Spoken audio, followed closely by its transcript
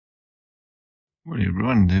Well,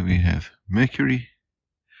 everyone, there we have Mercury,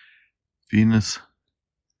 Venus,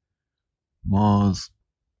 Mars,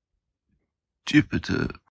 Jupiter,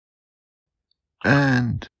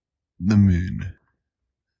 and the Moon.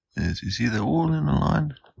 As you see, they're all in a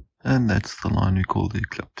line, and that's the line we call the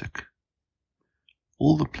ecliptic.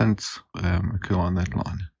 All the planets occur on that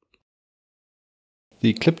line. The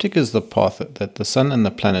ecliptic is the path that the Sun and the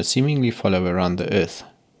planet seemingly follow around the Earth.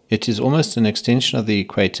 It is almost an extension of the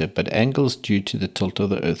equator, but angles due to the tilt of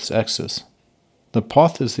the Earth's axis. The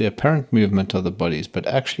path is the apparent movement of the bodies, but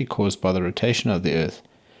actually caused by the rotation of the Earth,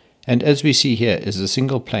 and as we see here is a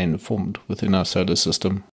single plane formed within our solar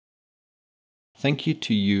system. Thank you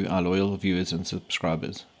to you, our loyal viewers and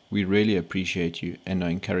subscribers. We really appreciate you and are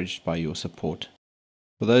encouraged by your support.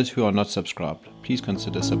 For those who are not subscribed, please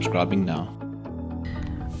consider subscribing now.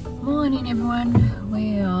 Morning everyone,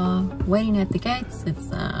 we are waiting at the gates. It's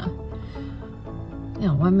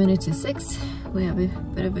 1 minute to 6. We have a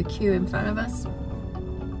bit of a queue in front of us.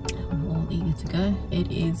 We're all eager to go.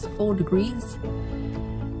 It is 4 degrees.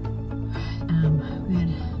 We had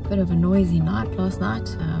a bit of a noisy night last night.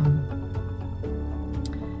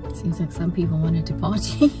 Seems like some people wanted to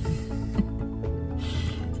party.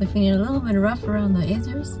 So feeling a little bit rough around the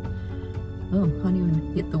edges. Oh, can't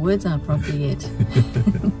even get the words out properly yet.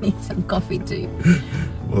 Need some coffee too.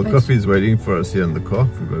 Well, coffee's waiting for us here in the car.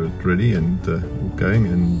 We've got it ready and all going.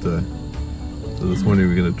 And so this morning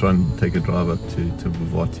we're going to try and take a drive up to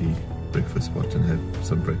Timbavati breakfast spot and have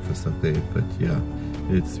some breakfast up there. But yeah,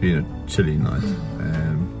 it's been a chilly night.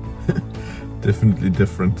 Definitely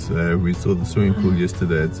different. We saw the swimming pool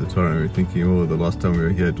yesterday at Satara and we were thinking, oh, the last time we were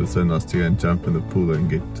here it was so nice to go and jump in the pool and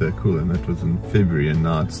get cool, and that was in February, and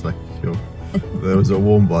now it's like, yo, there was a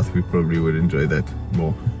warm bath, we probably would enjoy that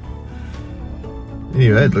more.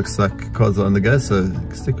 Anyway, it looks like cars are on the go, so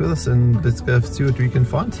stick with us and let's go see what we can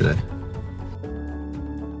find today.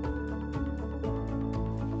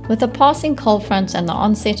 With the passing cold front and the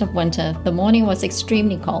onset of winter, the morning was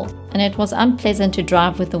extremely cold, and it was unpleasant to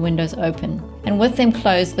drive with the windows open, and with them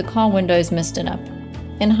closed the car windows misted up.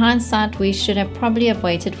 In hindsight, we should have probably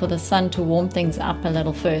waited for the sun to warm things up a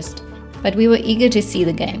little first, but we were eager to see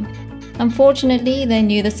the game. Unfortunately, they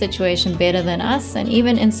knew the situation better than us, and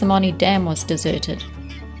even Insamani Dam was deserted.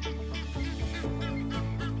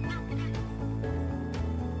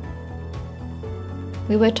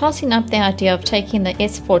 We were tossing up the idea of taking the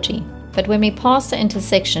S40, but when we passed the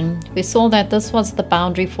intersection, we saw that this was the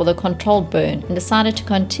boundary for the controlled burn and decided to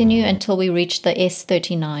continue until we reached the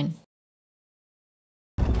S39.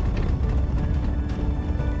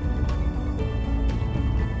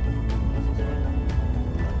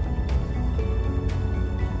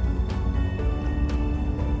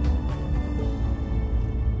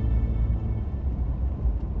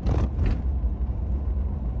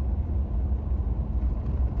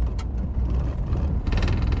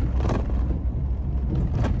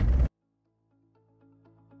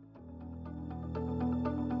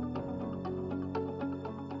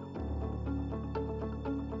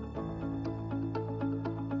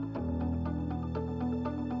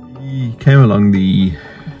 We came along the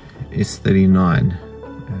S39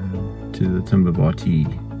 to the Timbavati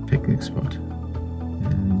Picnic Spot,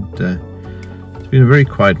 and it's been a very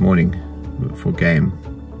quiet morning for game,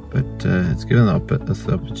 but it's given us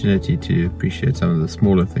the opportunity to appreciate some of the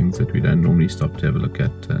smaller things that we don't normally stop to have a look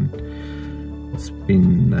at, and it's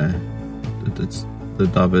been it's the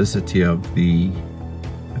diversity of the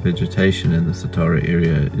vegetation in the Satara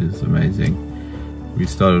area is amazing. We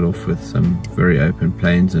started off with some very open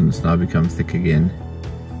plains and it's now become thick again,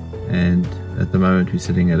 and at the moment we're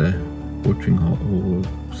sitting at a watering hole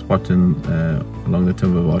or spot along the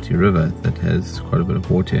Timbavati River that has quite a bit of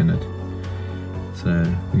water in it.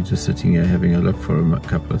 So we're just sitting here having a look for a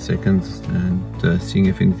couple of seconds and seeing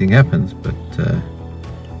if anything happens, but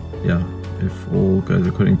yeah, if all goes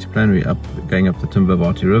according to plan, we're going up the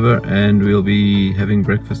Timbavati River and we'll be having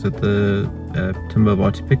breakfast at the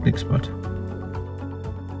Timbavati Picnic Spot.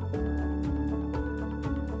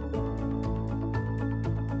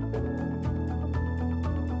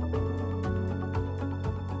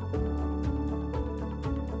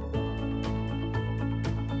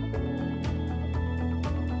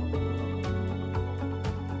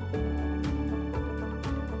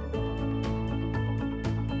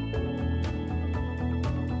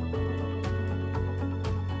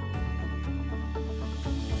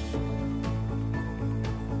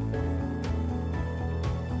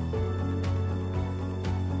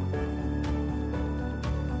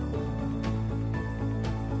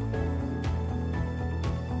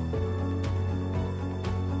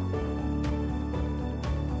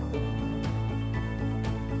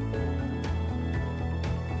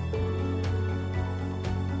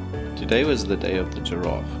 Today was the day of the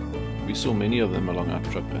giraffe. We saw many of them along our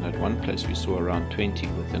trip, and at one place we saw around 20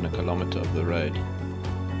 within a kilometer of the road.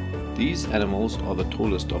 These animals are the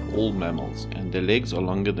tallest of all mammals, and their legs are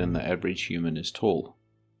longer than the average human is tall.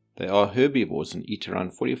 They are herbivores and eat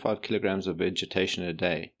around 45 kilograms of vegetation a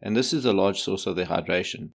day, and this is a large source of their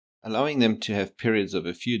hydration, allowing them to have periods of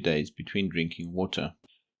a few days between drinking water.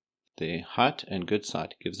 Their height and good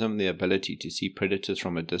sight gives them the ability to see predators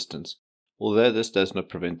from a distance, although this does not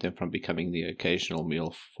prevent them from becoming the occasional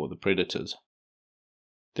meal for the predators.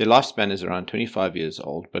 Their lifespan is around 25 years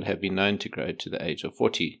old, but have been known to grow to the age of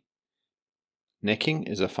 40. Necking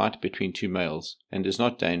is a fight between two males, and is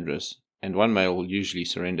not dangerous, and one male will usually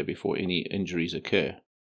surrender before any injuries occur.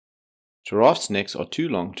 Giraffes' necks are too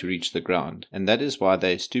long to reach the ground, and that is why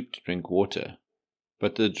they stoop to drink water,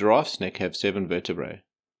 but the giraffe's neck have 7 vertebrae,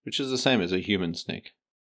 which is the same as a human's neck.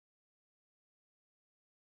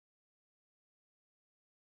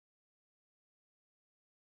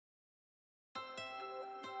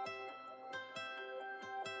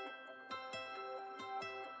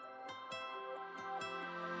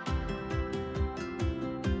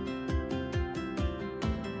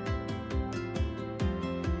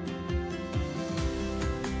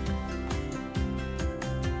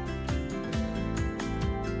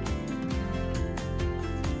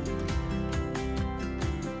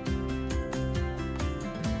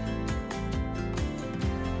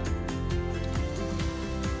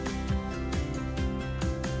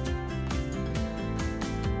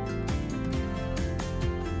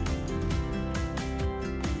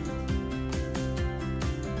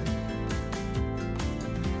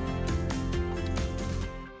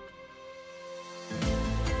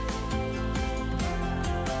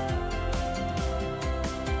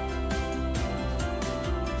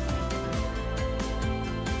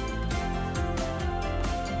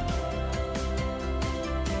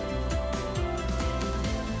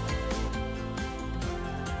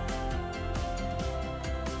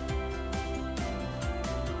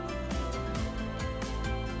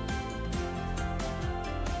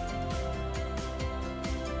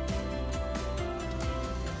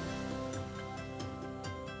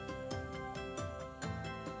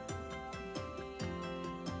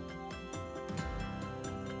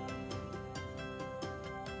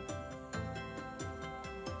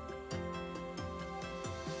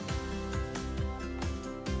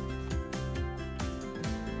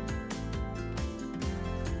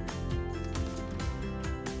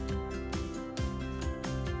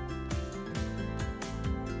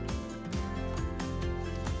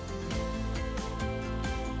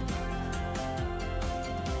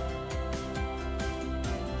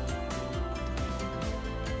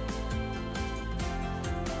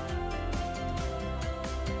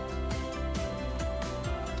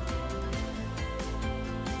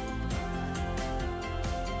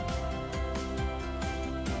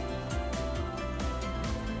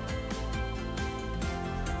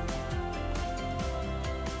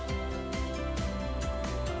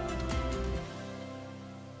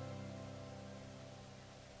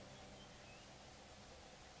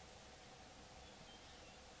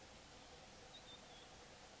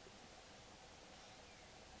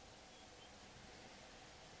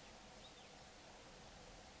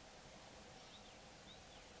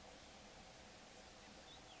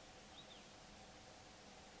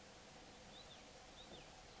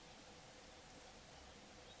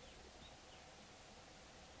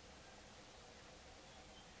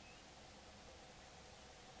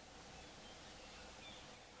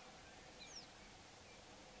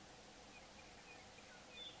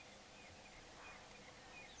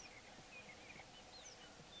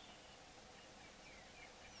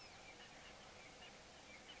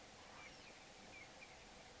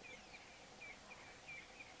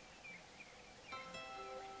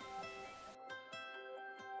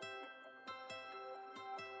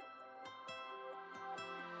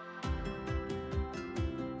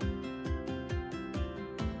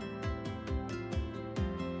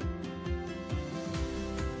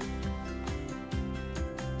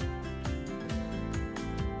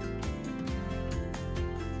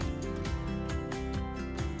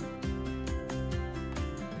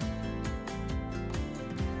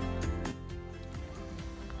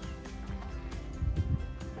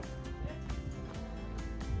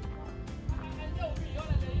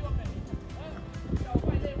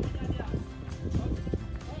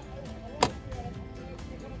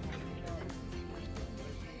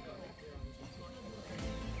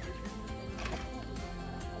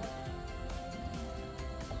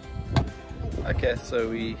 Okay, so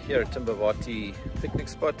we're here at Timbavati Picnic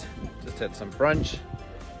Spot. Just had some brunch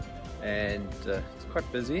and it's quite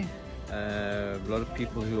busy. A lot of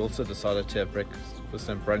people who also decided to have breakfast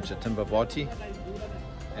and brunch at Timbavati.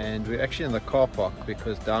 And we're actually in the car park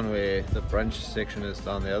because down where the brunch section is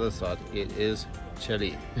down the other side, it is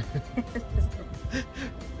chilly.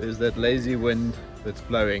 There's that lazy wind that's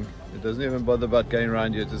blowing. It doesn't even bother about going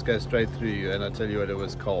around you, it just goes straight through you, and I tell you what, it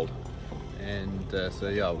was cold. And so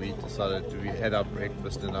yeah, we decided we had our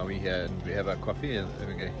breakfast and now we're here and we have our coffee and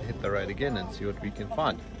we're going to hit the road again and see what we can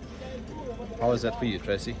find. How was that for you,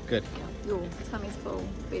 Tracy? Good? Your tummy's full,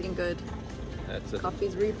 feeling good. That's it.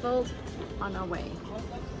 Coffee's refilled, on our way.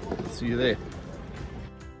 See you there.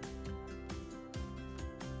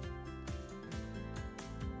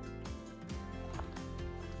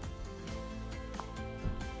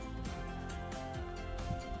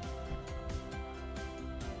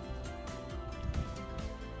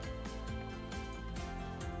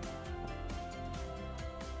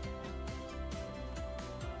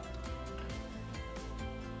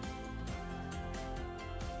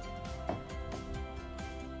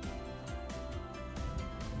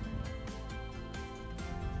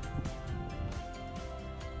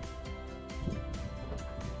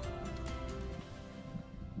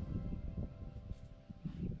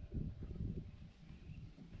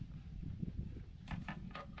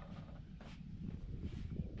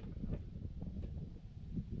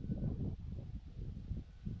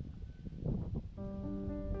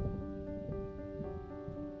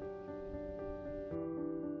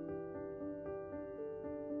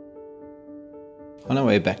 On our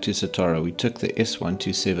way back to Satara, we took the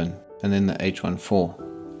S127 and then the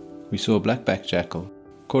H14. We saw a black-backed jackal,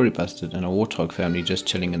 Kori bustard, and a warthog family just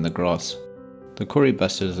chilling in the grass. The Kori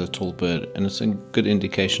bustard is a tall bird, and it's a good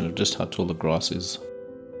indication of just how tall the grass is.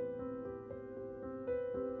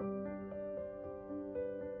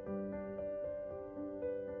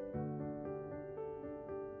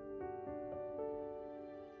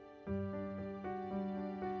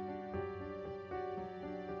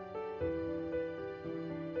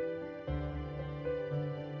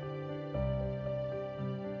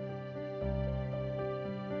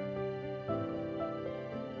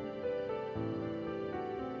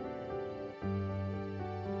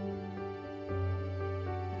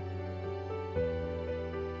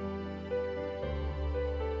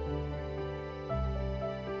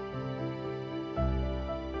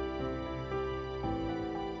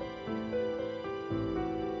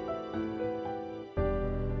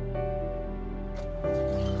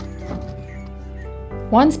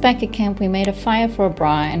 Once back at camp, we made a fire for a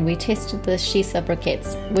braai and we tested the shisa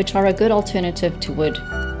briquettes, which are a good alternative to wood.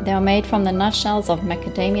 They are made from the nutshells of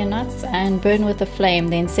macadamia nuts and burn with a flame,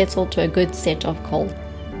 then settle to a good set of coal.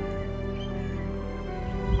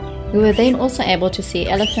 We were then also able to see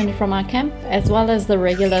elephant from our camp, as well as the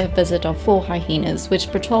regular visit of 4 hyenas,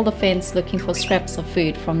 which patrol the fence looking for scraps of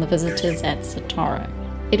food from the visitors at Satara.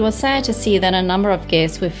 It was sad to see that a number of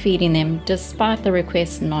guests were feeding them despite the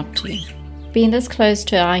request not to. Being this close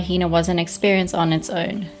to a hyena was an experience on its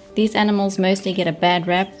own. These animals mostly get a bad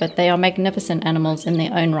rap, but they are magnificent animals in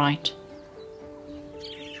their own right.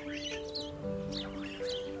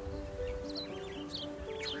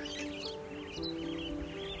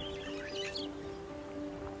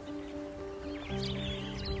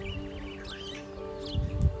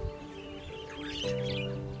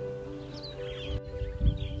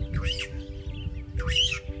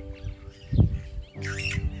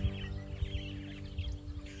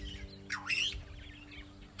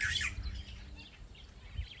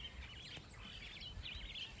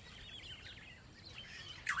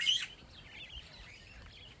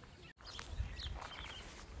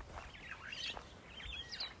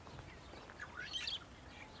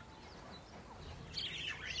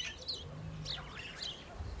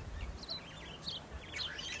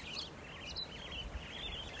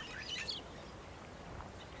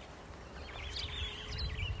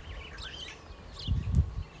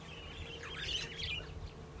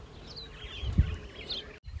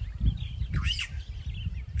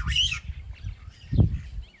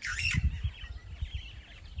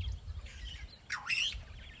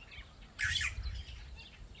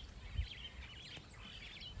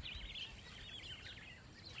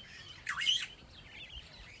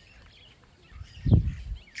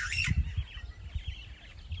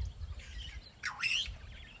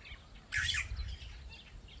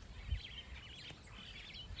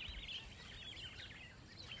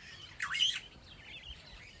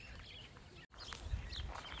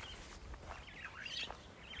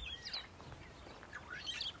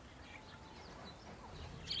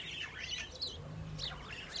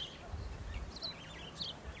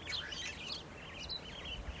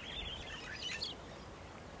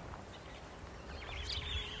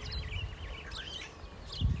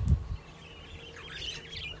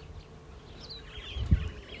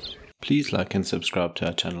 Please like and subscribe to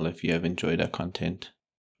our channel if you have enjoyed our content.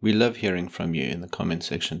 We love hearing from you in the comment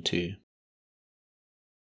section too.